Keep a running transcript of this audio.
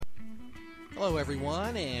Hello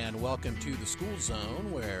everyone, and welcome to the School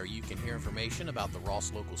Zone, where you can hear information about the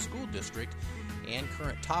Ross Local School District and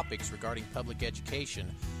current topics regarding public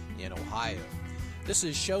education in Ohio. This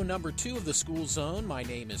is show number 2 of the School Zone. My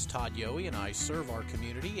name is Todd Yohe, and I serve our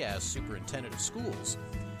community as Superintendent of Schools.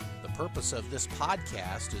 The purpose of this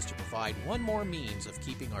podcast is to provide one more means of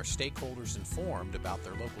keeping our stakeholders informed about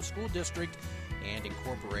their local school district and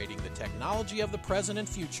incorporating the technology of the present and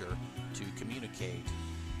future to communicate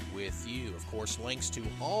with you. Of course, links to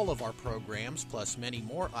all of our programs, plus many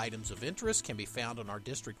more items of interest, can be found on our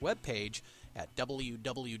district webpage at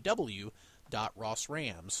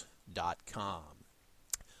www.rossrams.com.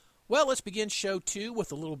 Well, let's begin show 2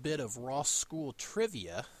 with a little bit of Ross School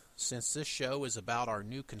trivia. Since this show is about our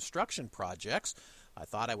new construction projects, I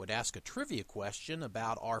thought I would ask a trivia question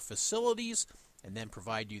about our facilities and then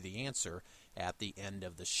provide you the answer at the end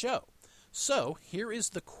of the show. So, here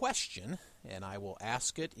is the question, and I will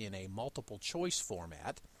ask it in a multiple choice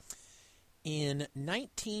format. In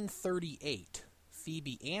 1938,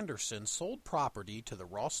 Phoebe Anderson sold property to the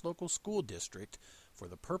Ross Local School District for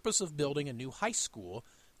the purpose of building a new high school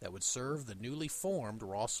that would serve the newly formed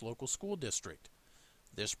Ross Local School District.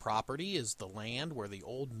 This property is the land where the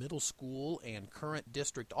old middle school and current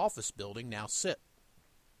district office building now sit.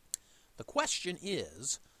 The question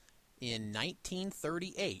is, in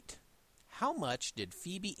 1938, how much did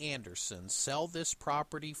Phoebe Anderson sell this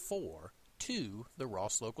property for to the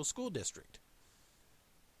Ross Local School District?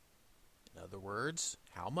 In other words,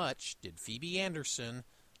 how much did Phoebe Anderson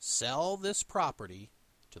sell this property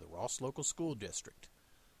to the Ross Local School District?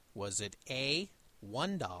 Was it A,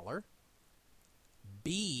 $1,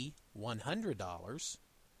 B, $100,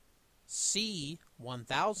 C,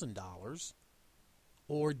 $1,000,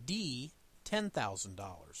 or D,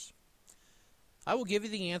 $10,000? I will give you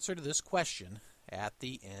the answer to this question at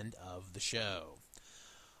the end of the show.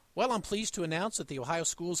 Well, I'm pleased to announce that the Ohio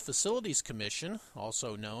Schools Facilities Commission,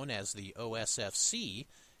 also known as the OSFC,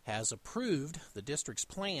 has approved the district's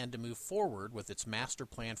plan to move forward with its master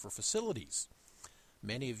plan for facilities.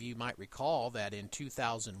 Many of you might recall that in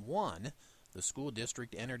 2001, the school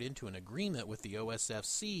district entered into an agreement with the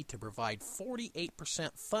OSFC to provide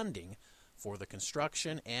 48% funding for the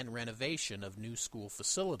construction and renovation of new school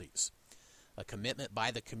facilities. A commitment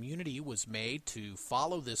by the community was made to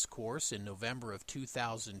follow this course in November of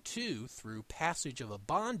 2002 through passage of a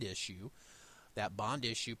bond issue. That bond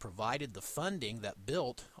issue provided the funding that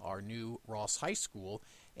built our new Ross High School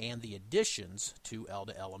and the additions to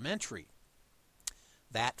Elda Elementary.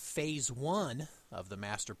 That Phase 1 of the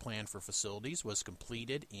Master Plan for Facilities was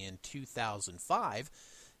completed in 2005,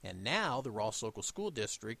 and now the Ross Local School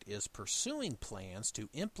District is pursuing plans to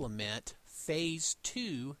implement Phase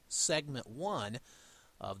 2, Segment 1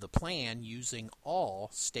 of the plan using all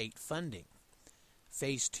state funding.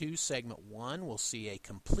 Phase 2, Segment 1 will see a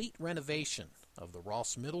complete renovation of the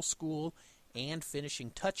Ross Middle School and finishing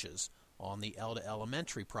touches on the Elda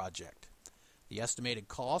Elementary project. The estimated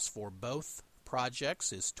cost for both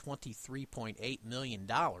projects is $23.8 million,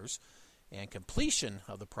 and completion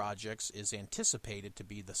of the projects is anticipated to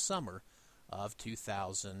be the summer of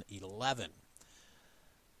 2011.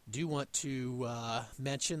 Do want to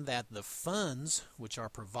mention that the funds which are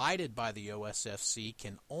provided by the OSFC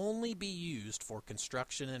can only be used for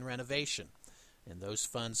construction and renovation, and those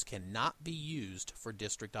funds cannot be used for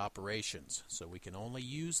district operations, so we can only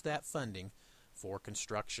use that funding for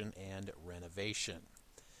construction and renovation.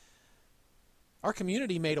 Our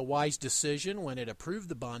community made a wise decision when it approved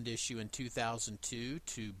the bond issue in 2002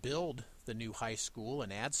 to build the new high school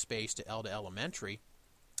and add space to Elda Elementary,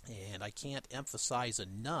 and I can't emphasize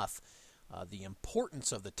enough the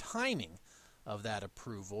importance of the timing of that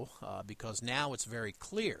approval because now it's very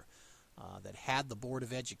clear that had the Board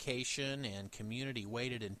of Education and community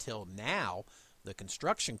waited until now, the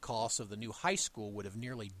construction costs of the new high school would have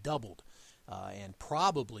nearly doubled and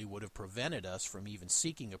probably would have prevented us from even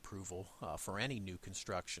seeking approval for any new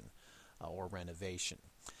construction or renovation.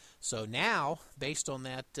 So now, based on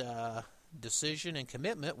that decision and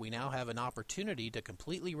commitment, we now have an opportunity to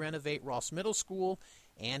completely renovate Ross Middle School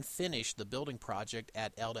and finish the building project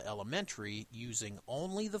at Elda Elementary using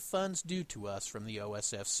only the funds due to us from the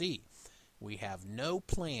OSFC. We have no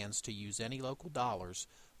plans to use any local dollars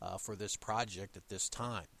for this project at this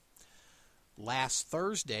time. Last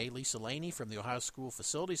Thursday, Lisa Laney from the Ohio School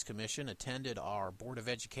Facilities Commission attended our Board of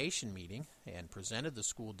Education meeting and presented the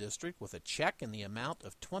school district with a check in the amount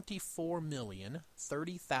of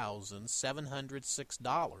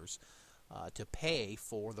 $24,030,706 to pay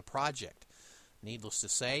for the project. Needless to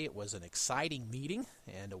say, it was an exciting meeting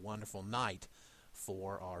and a wonderful night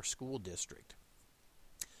for our school district.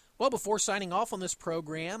 Well, before signing off on this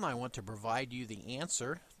program, I want to provide you the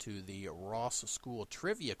answer to the Ross School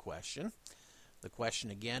trivia question. The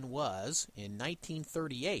question again was, in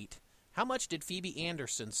 1938, how much did Phoebe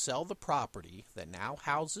Anderson sell the property that now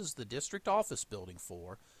houses the district office building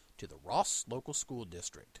for to the Ross Local School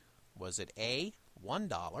District? Was it A,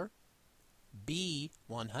 $1, B,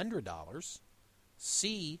 $100,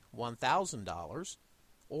 C, $1,000,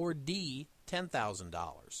 or D,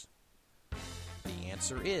 $10,000? The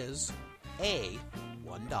answer is A,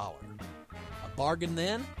 $1. A bargain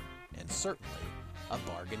then, and certainly a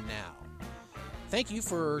bargain now. Thank you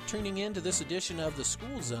for tuning in to this edition of The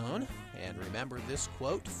School Zone, and remember this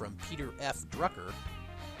quote from Peter F. Drucker: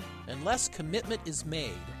 "Unless commitment is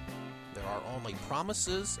made, there are only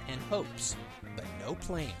promises and hopes, but no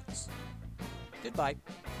plans." Goodbye.